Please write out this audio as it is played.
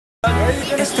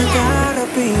It's the gotta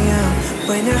be out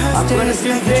when your heart stays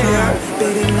like a drum,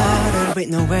 beating louder with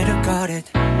nowhere to guard it.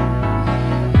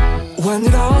 When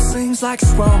it all seems like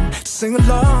it's wrong, sing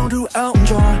along to Elton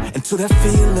John, into that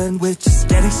feeling we're just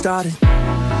getting started.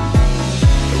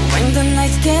 When the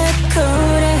nights get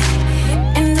colder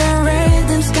and the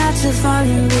rhythm's got you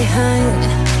falling behind,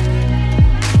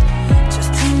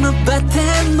 just dream about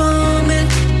that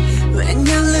moment when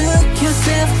you look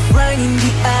yourself right in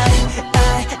the eye.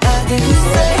 Then you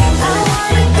say, I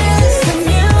wanna dance, the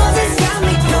music's got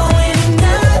me going, and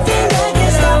nothing that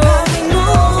can stop how we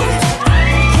move.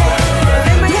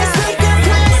 Let's make a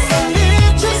place and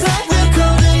live just like we're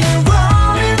golden and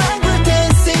rolling like we're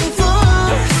dancing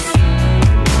fools.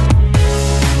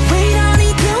 We don't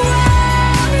need to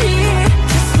worry,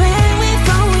 just when we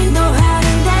fall we know how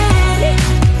to land.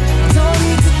 Don't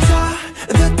need to talk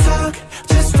the talk,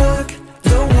 just walk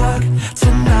the walk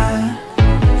tonight.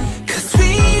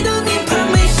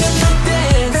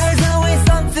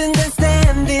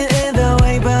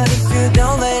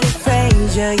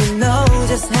 You know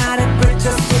just how to put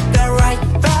just get the right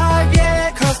vibe,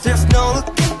 yeah. Cause there's no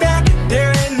looking back,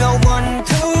 there ain't no one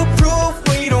to prove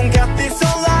we don't got this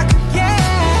on lock, yeah.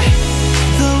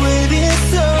 The wait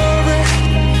is over,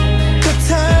 the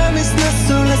time is not,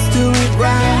 so let's do it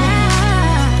right.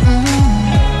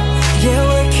 Yeah,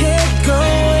 we'll keep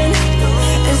going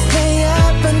and stay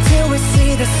up until we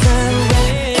see the sun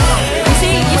rise.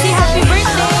 You see happy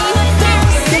birthday.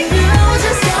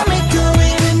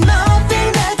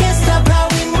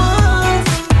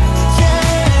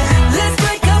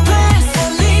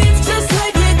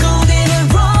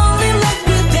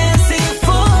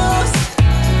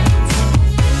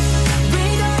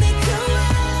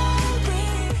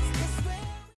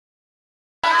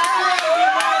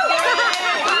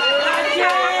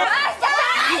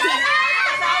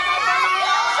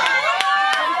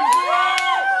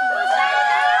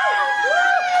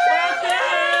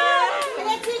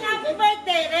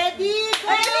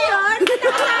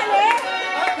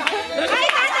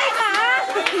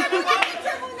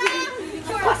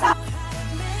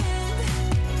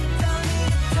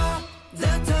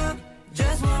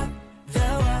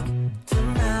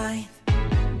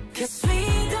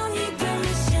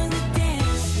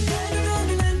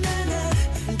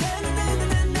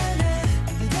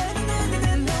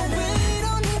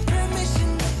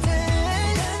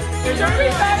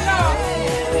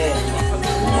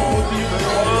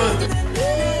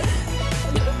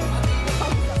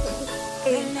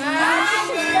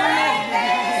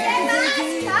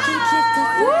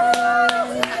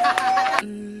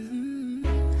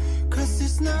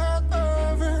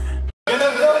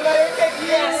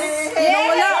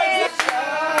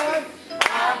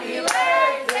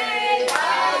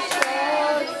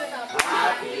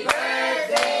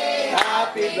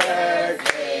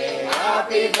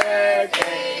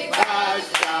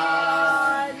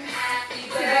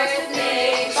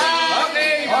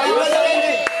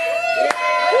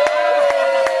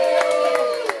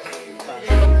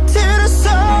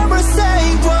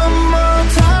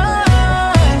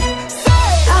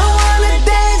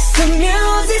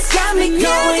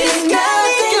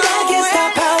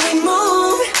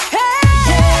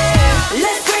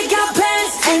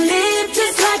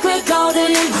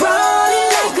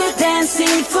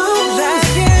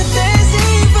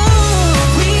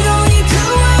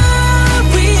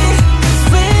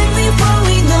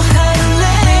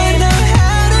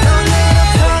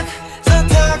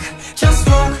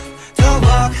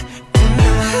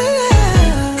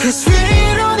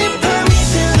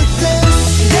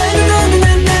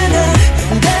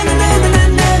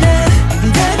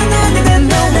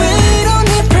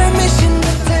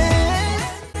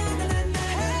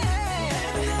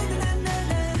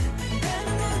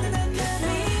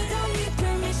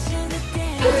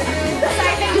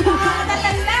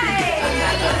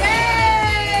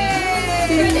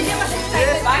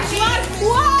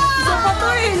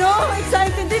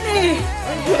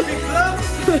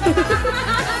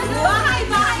 Bahay,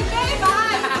 bahay!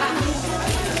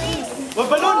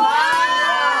 Balon!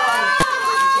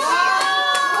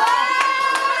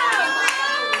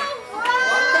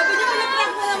 Sabi niya,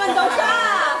 pinaprank mo naman daw siya.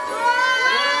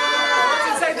 What's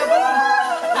inside the balloon?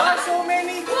 Wow, so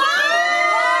many!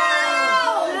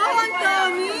 Wow! Ang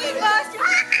dami!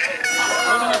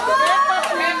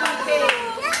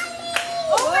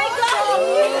 Oh my God!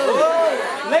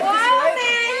 Wow,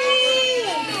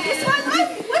 Manny! This one,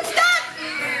 what's that?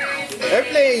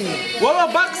 Airplane!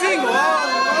 Wow, boxing! Wow!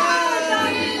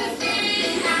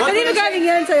 Kanino galing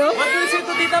yan sa'yo? What will you say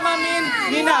to Tita Mamin?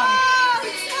 Nina?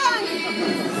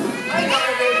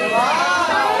 Wow!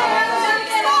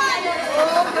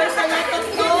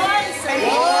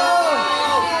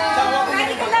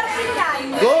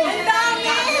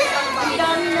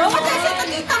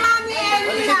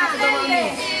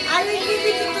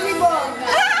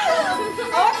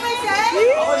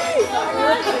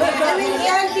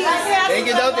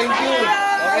 daw, thank you.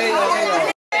 Okay, okay.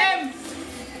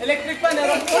 Electric pan,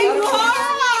 meron.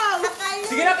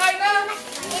 Sige na, kain na.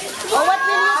 Oh, what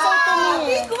will you say to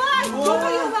me?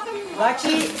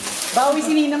 Bachi, bawi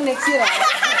si Ninang next year, ah.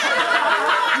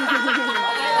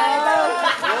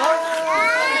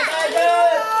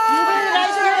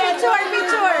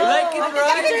 Picture. Like it,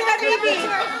 right? Picture ka, baby.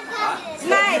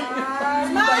 Smile.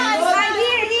 Smile.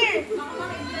 Here.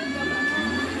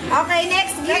 Okay,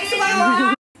 next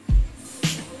one.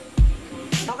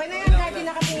 Okay na yan, kahit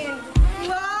nakatingin.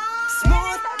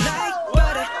 Smooth like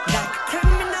butter, like a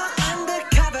criminal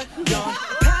undercover. Don't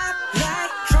pop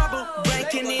like trouble,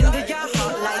 breaking into your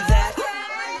heart like that.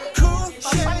 Cool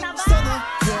shade stunner,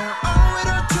 yeah, owe it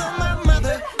all to my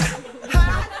mother.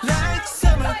 Hot like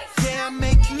summer, yeah, I'm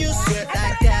making you sweat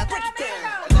like that.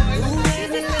 Ooh,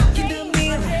 when you look in the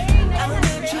mirror, I'll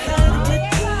let you have it.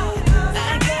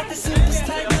 I got the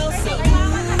superstar glow, so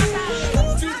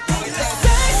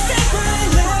side step right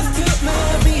left to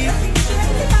my beat.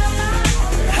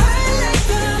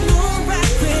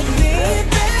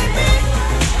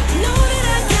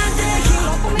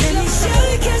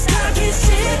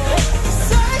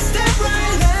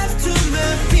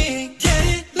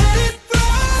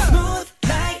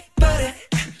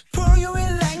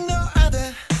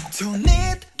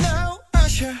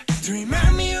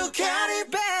 Remind me you got it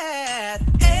bad.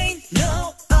 Ain't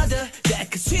no other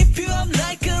that could sweep you up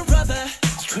like a rubber.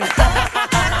 Straight up,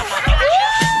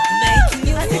 making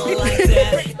you feel like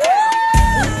that.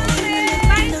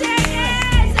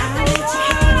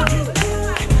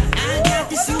 I got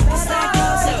the superstar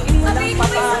glow, so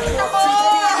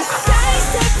side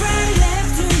step right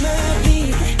left to my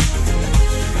beat.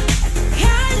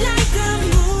 High like the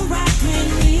moon, rock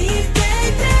with me,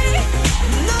 baby.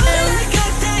 No, I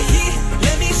got that heat.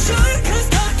 Let me show you 'cause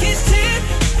talk is cheap.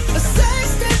 A side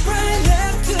step right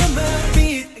left to my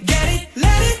beat. Get it,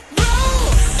 let it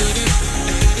roll.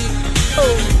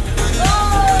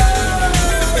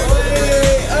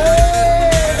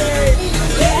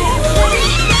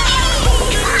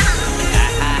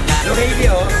 Yung baby,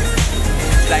 oh.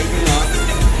 Sliding, oh.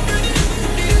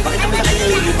 Pakita mo sa kanya,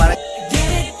 baby, para...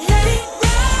 Get it, let it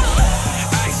roll.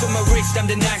 Eyes on my wrist, I'm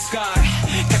the nice guy.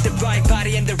 Got the right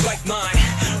body and the right mind.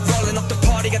 Rolling up the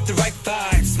party, got the right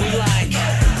vibes. We like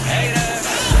haters.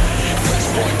 Fresh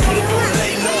boy, put it on,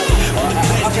 lay low. All the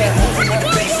players get moving with the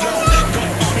bass low. Go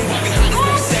on and walk behind us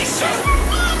when we say so.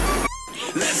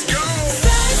 Let's go.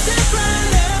 Side step right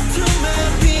left to my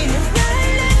beat.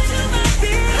 Right left to my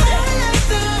beat. High like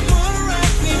the moon,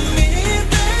 rock with me,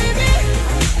 baby.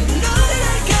 Know that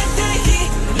I got that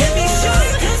heat. Let me show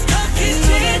you 'cause talk is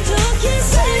cheap.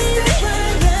 Side step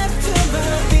right left to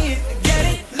my beat. Get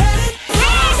it, let it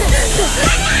roll.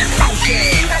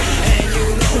 And you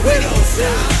know we don't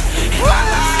stop.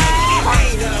 I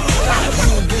know.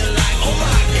 You be like, oh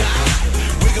my God.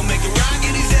 We gon' make it rock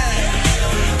in his head.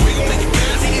 We gon' make it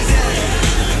bounce in his head.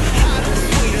 Hotter,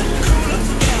 sweeter, cooler,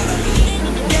 better.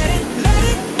 Get it, let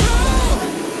it roll.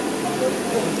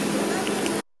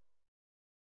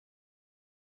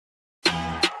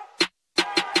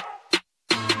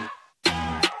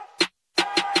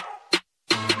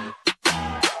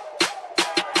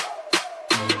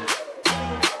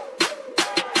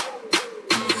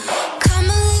 Come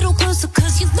a little closer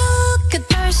 'cause you look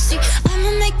thirsty.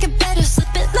 I'ma make it better,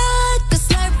 slip it like a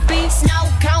Slurpee. Snow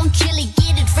cone chili,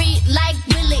 get it free like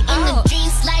Willy. In the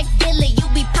jeans like Billy, you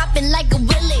be popping like a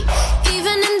Willy.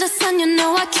 Even in the sun, you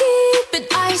know I keep it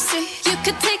icy. You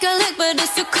could take a lick, but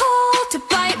it's too cold to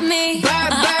bite me.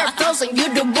 Bird, frozen, you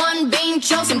the one being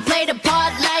chosen. Play the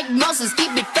part like Moses,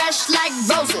 keep it fresh like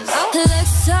roses.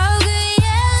 Looks so good,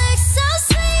 yeah, looks so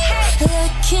sweet.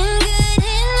 Looking good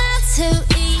enough to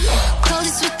eat.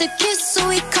 Coldest with the kiss, so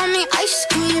he call me ice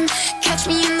cream. Catch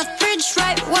me in the fridge,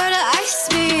 right where the ice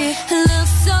be.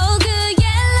 Looks so good,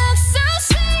 yeah, looks so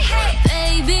sweet.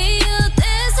 Baby, you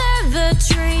deserve a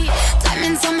treat.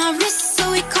 Diamonds on my wrist,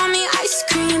 so he call me ice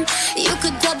cream. You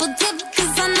could double dip,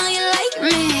 'cause I know you like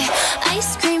me.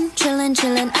 Ice cream, chillin',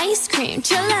 chillin', ice cream,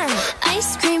 chillin'.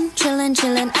 Ice cream, chillin',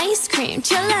 chillin', ice cream,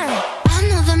 chillin'. I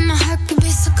know that my heart can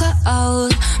be so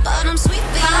cold, but I'm sweet,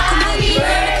 but you can make me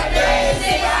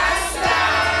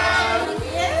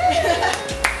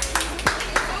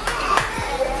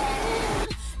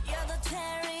You're the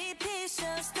cherry piece, so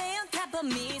stay on top of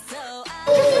me, so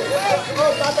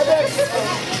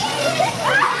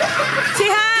Say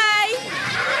hi!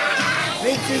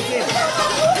 Wait, chicken.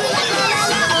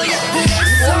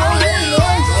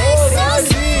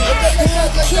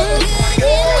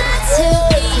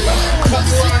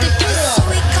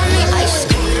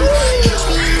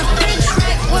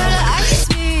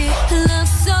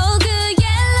 Looks so good,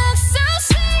 yeah, looks so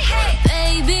sweet.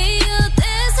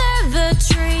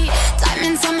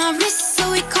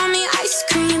 they call